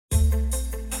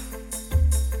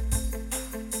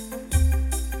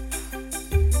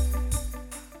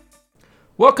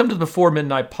Welcome to the Before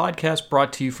Midnight podcast,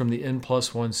 brought to you from the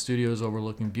N+1 studios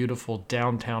overlooking beautiful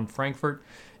downtown Frankfurt.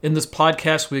 In this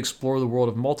podcast, we explore the world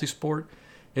of multisport.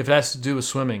 If it has to do with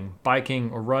swimming, biking,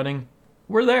 or running,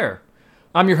 we're there.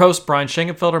 I'm your host, Brian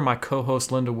Schenkenfelder. My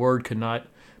co-host, Linda Ward, could not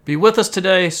be with us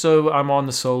today, so I'm on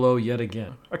the solo yet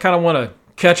again. I kind of want to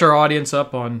catch our audience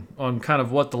up on kind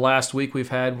of what the last week we've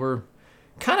had. We're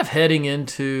kind of heading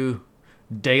into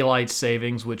daylight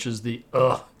savings, which is the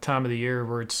time of the year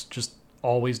where it's just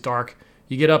always dark.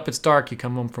 You get up, it's dark. You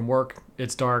come home from work,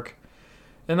 it's dark.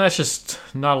 And that's just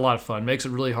not a lot of fun. Makes it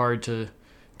really hard to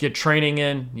get training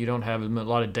in. You don't have a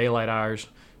lot of daylight hours.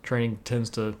 Training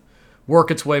tends to work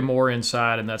its way more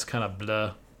inside, and that's kind of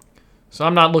blah. So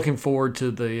I'm not looking forward to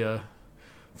the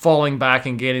falling back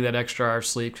and getting that extra hour of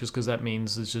sleep, just because that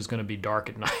means it's just going to be dark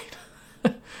at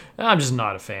night. I'm just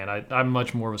not a fan. I'm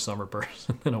much more of a summer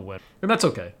person than a winter. And that's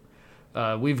okay.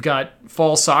 We've got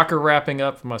fall soccer wrapping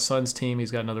up for my son's team.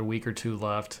 He's got another week or two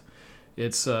left.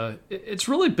 It's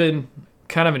really been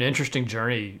kind of an interesting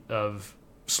journey of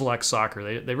select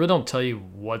soccer. They really don't tell you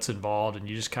what's involved, and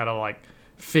you just kind of like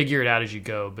figure it out as you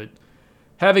go. But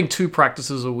having 2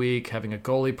 practices a week, having a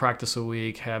goalie practice a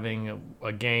week, having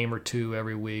a game or 2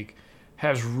 every week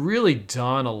has really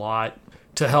done a lot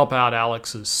to help out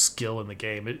Alex's skill in the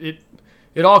game.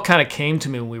 It all kind of came to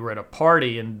me when we were at a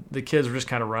party, and the kids were just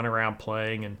kind of running around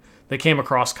playing, and they came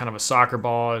across kind of a soccer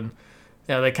ball, and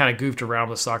they kind of goofed around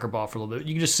with the soccer ball for a little bit.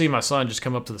 You can just see my son just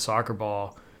come up to the soccer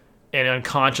ball and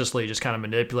unconsciously just kind of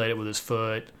manipulate it with his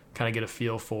foot, kind of get a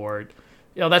feel for it.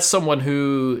 That's someone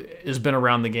who has been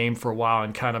around the game for a while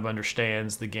and kind of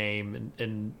understands the game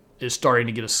and is starting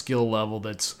to get a skill level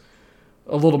that's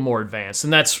a little more advanced,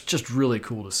 and that's just really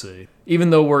cool to see.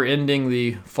 Even though we're ending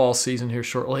the fall season here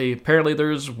shortly, apparently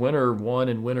there's winter 1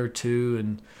 and winter 2,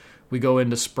 and we go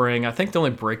into spring. I think the only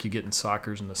break you get in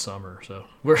soccer is in the summer, so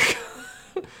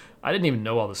I didn't even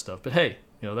know all this stuff, but hey,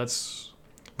 that's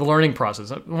the learning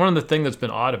process. One of the things that's been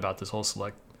odd about this whole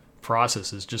select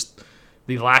process is just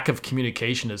the lack of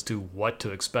communication as to what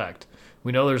to expect.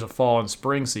 We know there's a fall and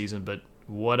spring season, but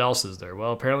what else is there?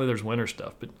 Well, apparently there's winter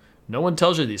stuff, but no one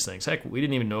tells you these things. Heck, we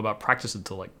didn't even know about practice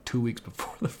until like 2 weeks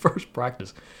before the first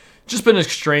practice. Just been a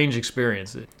strange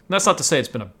experience. And that's not to say it's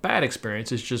been a bad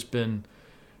experience. It's just been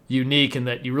unique in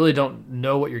that you really don't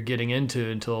know what you're getting into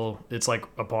until it's like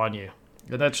upon you.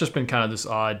 And that's just been kind of this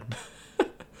odd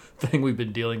thing we've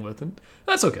been dealing with. And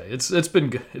that's okay. It's been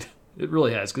good. It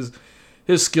really has, because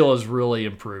his skill has really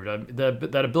improved.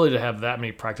 That ability to have that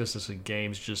many practices and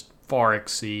games just far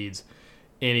exceeds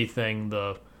anything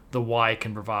the Y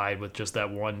can provide with just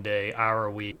that 1 day, hour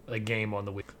a week, a game on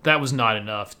the week. That was not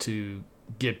enough to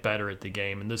get better at the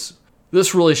game. And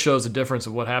this really shows the difference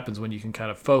of what happens when you can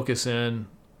kind of focus in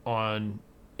on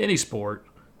any sport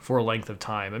for a length of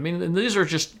time. I mean, and these are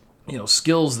just,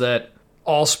 skills that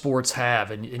all sports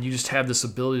have. And you just have this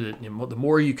ability that the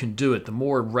more you can do it, the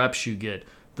more reps you get,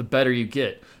 the better you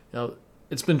get.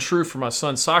 It's been true for my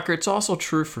son's soccer. It's also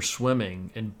true for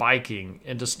swimming and biking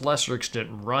and, to a lesser extent,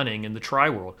 running in the tri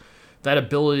world. That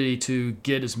ability to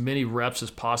get as many reps as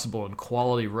possible and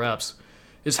quality reps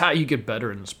is how you get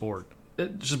better in the sport.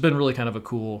 It's just been really kind of a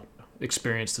cool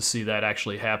experience to see that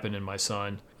actually happen in my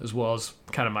son, as well as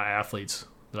kind of my athletes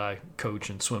that I coach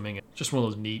in swimming. Just one of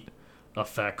those neat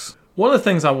effects. One of the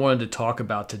things I wanted to talk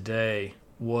about today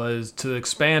was to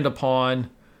expand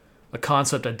upon a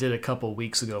concept I did a couple of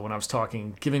weeks ago when I was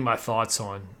giving my thoughts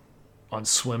on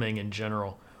swimming in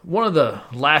general. One of the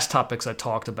last topics I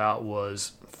talked about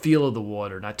was feel of the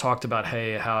water, and I talked about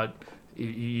how you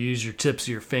use your tips of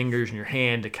your fingers and your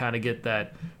hand to kind of get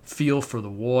that feel for the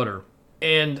water.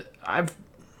 And I've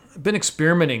been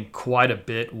experimenting quite a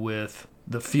bit with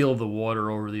the feel of the water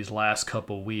over these last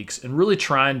couple of weeks, and really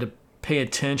trying to pay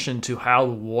attention to how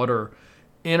the water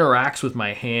interacts with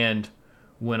my hand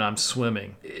when I'm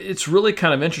swimming. It's really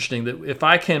kind of interesting that if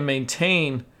I can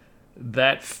maintain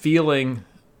that feeling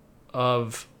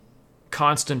of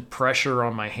constant pressure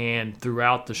on my hand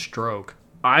throughout the stroke,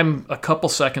 I'm a couple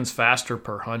seconds faster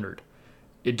per 100.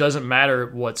 It doesn't matter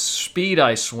at what speed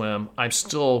I swim, I'm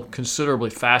still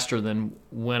considerably faster than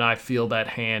when I feel that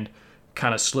hand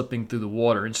kind of slipping through the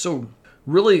water. And so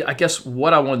really, I guess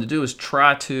what I wanted to do is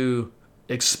try to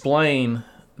explain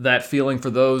that feeling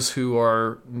for those who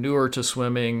are newer to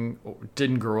swimming or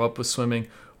didn't grow up with swimming,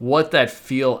 what that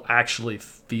feel actually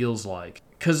feels like.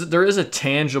 Because there is a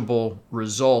tangible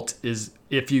result is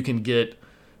if you can get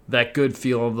that good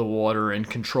feel of the water and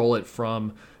control it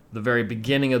from the very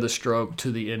beginning of the stroke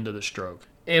to the end of the stroke.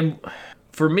 And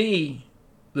for me,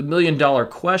 the $1 million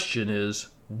question is,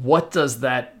 what does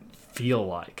that feel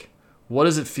like? What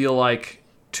does it feel like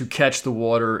to catch the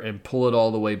water and pull it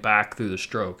all the way back through the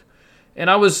stroke. And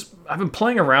I've been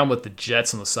playing around with the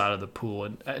jets on the side of the pool,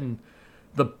 and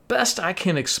the best I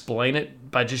can explain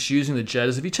it by just using the jet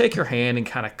is if you take your hand and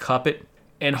kind of cup it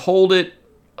and hold it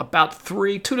about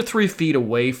 2 to 3 feet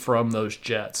away from those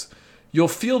jets, you'll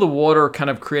feel the water kind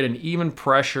of create an even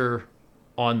pressure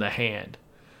on the hand.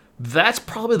 That's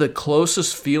probably the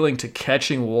closest feeling to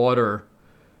catching water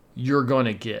you're going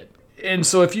to get. And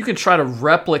so if you can try to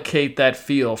replicate that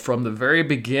feel from the very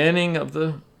beginning of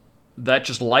that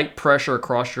just light pressure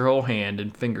across your whole hand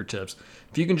and fingertips,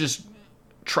 if you can just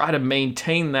try to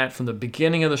maintain that from the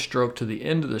beginning of the stroke to the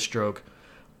end of the stroke,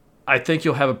 I think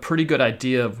you'll have a pretty good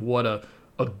idea of what a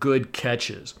good catch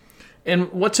is.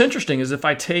 And what's interesting is if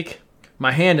I take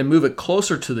my hand and move it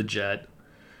closer to the jet,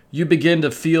 you begin to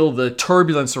feel the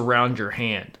turbulence around your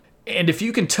hand. And if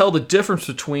you can tell the difference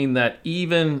between that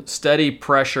even, steady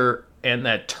pressure and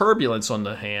that turbulence on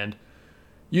the hand,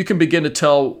 you can begin to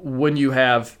tell when you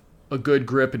have a good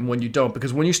grip and when you don't.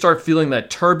 Because when you start feeling that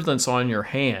turbulence on your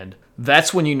hand,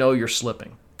 that's when you know you're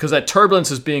slipping. Because that turbulence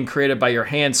is being created by your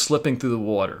hand slipping through the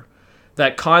water.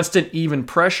 That constant even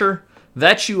pressure,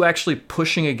 that's you actually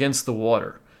pushing against the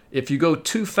water. If you go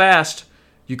too fast,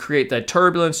 you create that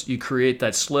turbulence, you create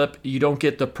that slip, you don't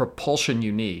get the propulsion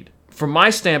you need. From my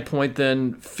standpoint,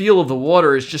 then, feel of the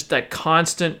water is just that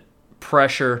constant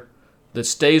pressure that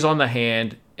stays on the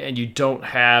hand, and you don't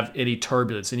have any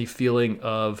turbulence, any feeling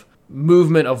of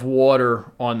movement of water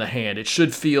on the hand. It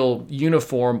should feel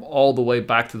uniform all the way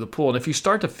back through the pool. And if you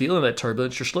start to feel that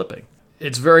turbulence, you're slipping.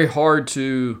 It's very hard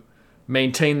to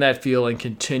maintain that feel and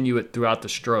continue it throughout the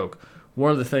stroke.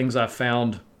 One of the things I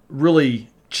found really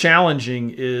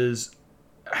challenging is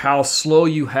how slow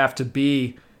you have to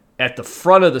be at the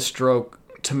front of the stroke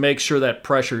to make sure that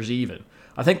pressure's even.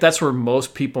 I think that's where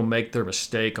most people make their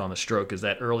mistake on the stroke, is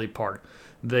that early part.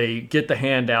 They get the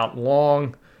hand out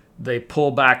long, they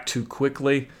pull back too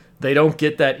quickly, they don't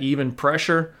get that even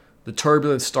pressure, the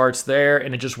turbulence starts there,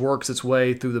 and it just works its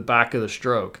way through the back of the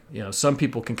stroke. You know, some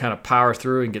people can kind of power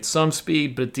through and get some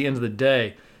speed, but at the end of the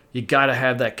day, you got to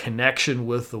have that connection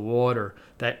with the water,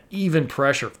 that even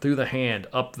pressure through the hand,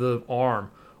 up the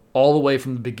arm, all the way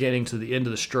from the beginning to the end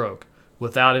of the stroke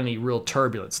without any real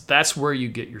turbulence. That's where you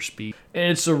get your speed.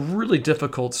 And it's a really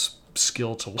difficult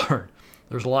skill to learn.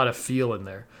 There's a lot of feel in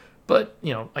there. But,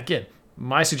 again,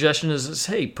 my suggestion is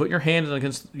hey, put your hand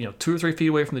against, 2 or 3 feet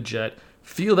away from the jet,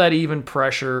 feel that even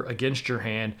pressure against your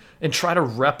hand, and try to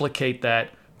replicate that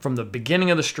from the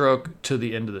beginning of the stroke to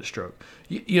the end of the stroke.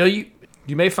 You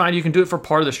may find you can do it for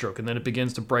part of the stroke, and then it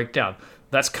begins to break down.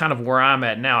 That's kind of where I'm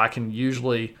at now. I can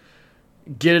usually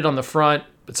get it on the front,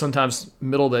 but sometimes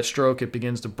middle of that stroke, it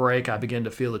begins to break. I begin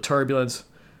to feel the turbulence.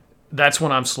 That's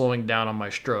when I'm slowing down on my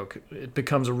stroke. It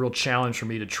becomes a real challenge for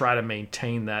me to try to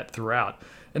maintain that throughout.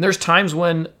 And there's times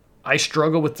when I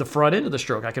struggle with the front end of the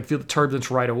stroke. I can feel the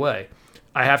turbulence right away.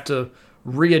 I have to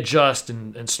readjust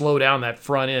and slow down that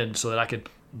front end so that I can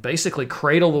basically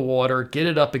cradle the water, get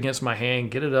it up against my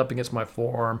hand, get it up against my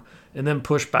forearm, and then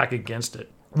push back against it.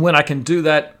 When I can do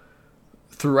that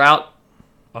throughout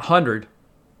 100,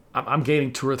 I'm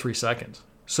gaining 2 or 3 seconds.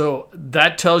 So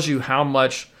that tells you how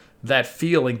much that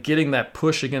feel and getting that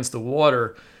push against the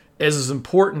water is as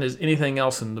important as anything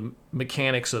else in the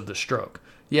mechanics of the stroke.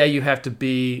 Yeah, you have to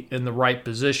be in the right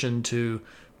position to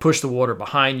push the water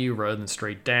behind you rather than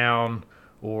straight down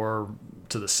or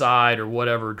to the side or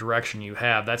whatever direction you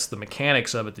have. That's the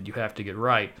mechanics of it that you have to get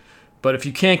right. But if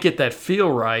you can't get that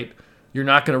feel right, you're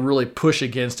not going to really push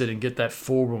against it and get that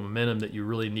forward momentum that you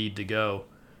really need to go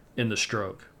in the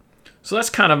stroke. So that's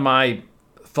kind of my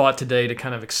thought today, to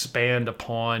kind of expand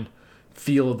upon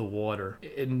feel of the water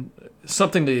and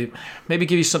something to maybe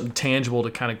give you something tangible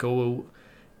to kind of go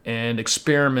and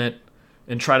experiment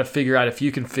and try to figure out if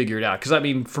you can figure it out.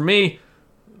 Because, for me,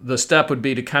 the step would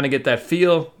be to kind of get that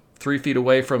feel 3 feet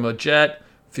away from a jet,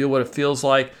 feel what it feels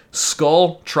like.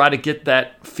 Skull, try to get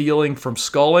that feeling from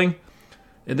sculling.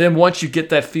 And then once you get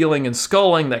that feeling in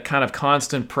sculling, that kind of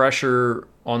constant pressure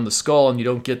on the skull, and you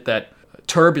don't get that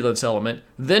turbulence element,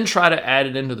 then try to add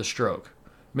it into the stroke.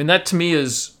 That to me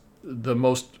is the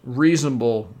most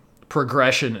reasonable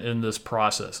progression in this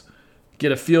process.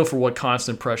 Get a feel for what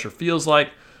constant pressure feels like.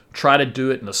 Try to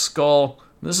do it in the skull.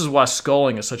 And this is why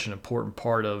sculling is such an important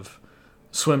part of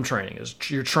swim training, is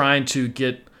you're trying to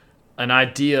get an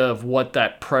idea of what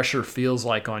that pressure feels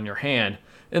like on your hand,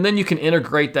 and then you can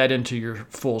integrate that into your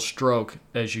full stroke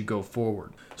as you go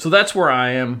forward. So that's where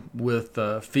I am with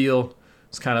feel.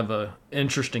 It's kind of an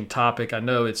interesting topic. I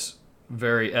know it's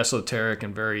very esoteric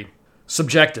and very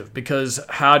subjective, because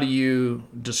how do you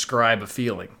describe a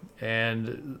feeling?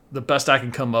 And the best I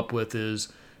can come up with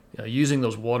is using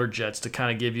those water jets to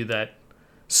kind of give you that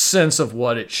sense of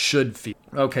what it should feel.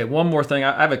 Okay, one more thing.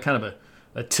 I have a kind of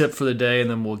a tip for the day, and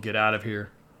then we'll get out of here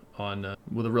on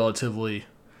with a relatively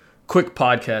quick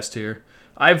podcast here.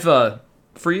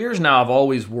 For years now, I've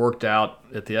always worked out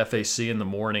at the FAC in the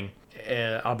morning.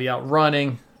 I'll be out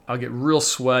running. I'll get real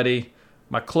sweaty.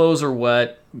 My clothes are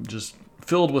wet, just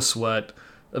filled with sweat.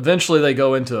 Eventually, they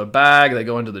go into a bag. They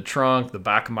go into the trunk, the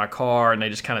back of my car, and they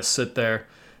just kind of sit there.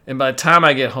 And by the time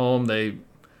I get home, they're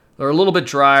a little bit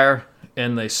drier,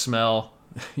 and they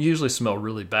usually smell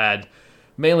really bad,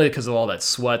 mainly because of all that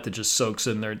sweat that just soaks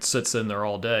in there and sits in there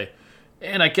all day.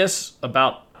 And I guess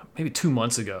about maybe 2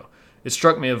 months ago, it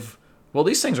struck me well,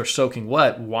 these things are soaking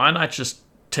wet. Why not just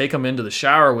take them into the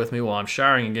shower with me while I'm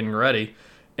showering and getting ready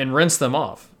and rinse them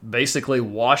off? Basically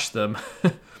wash them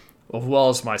as well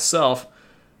as myself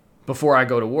before I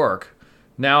go to work.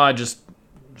 Now I just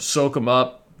soak them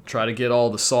up, try to get all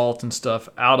the salt and stuff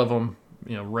out of them,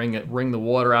 wring the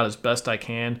water out as best I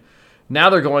can. Now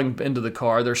they're going into the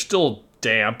car. They're still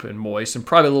damp and moist and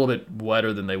probably a little bit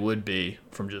wetter than they would be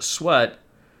from just sweat.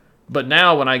 But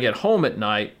now when I get home at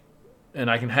night and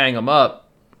I can hang them up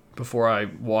before I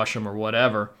wash them or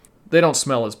whatever, they don't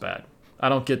smell as bad. I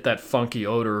don't get that funky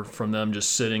odor from them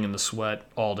just sitting in the sweat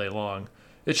all day long.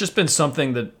 It's just been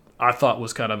something that I thought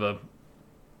was kind of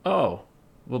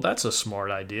well, that's a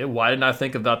smart idea. Why didn't I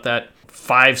think about that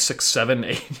 5, 6, 7,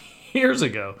 8 years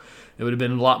ago? It would have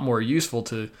been a lot more useful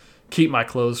to keep my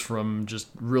clothes from just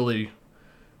really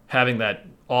having that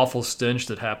awful stench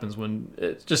that happens when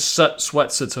it just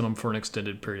sweat sits in them for an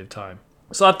extended period of time.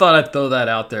 So I thought I'd throw that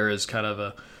out there as kind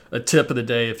of a tip of the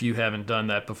day if you haven't done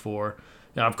that before.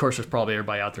 Now, of course, there's probably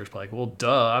everybody out there who's like, well,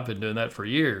 duh, I've been doing that for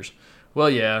years. Well,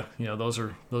 yeah, those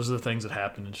are the things that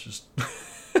happen. It's just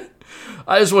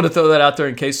I just want to throw that out there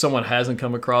in case someone hasn't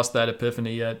come across that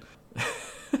epiphany yet.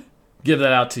 Give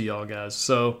that out to y'all guys.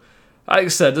 So, like I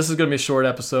said, this is going to be a short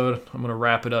episode. I'm going to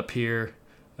wrap it up here.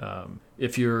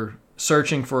 If you're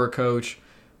searching for a coach,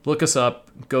 look us up,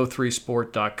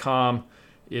 go3sport.com.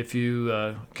 If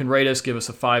you can rate us, give us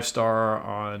a 5-star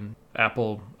on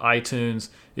Apple iTunes.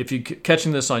 If you're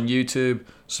catching this on YouTube,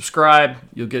 subscribe.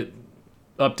 You'll get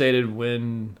updated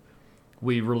when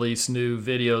we release new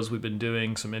videos. We've been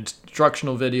doing some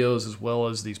instructional videos as well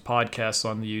as these podcasts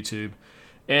on the YouTube.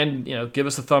 And, give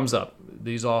us a thumbs up.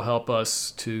 These all help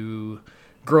us to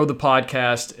grow the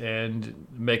podcast and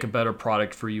make a better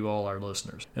product for you all, our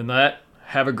listeners. And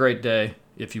have a great day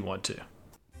if you want to.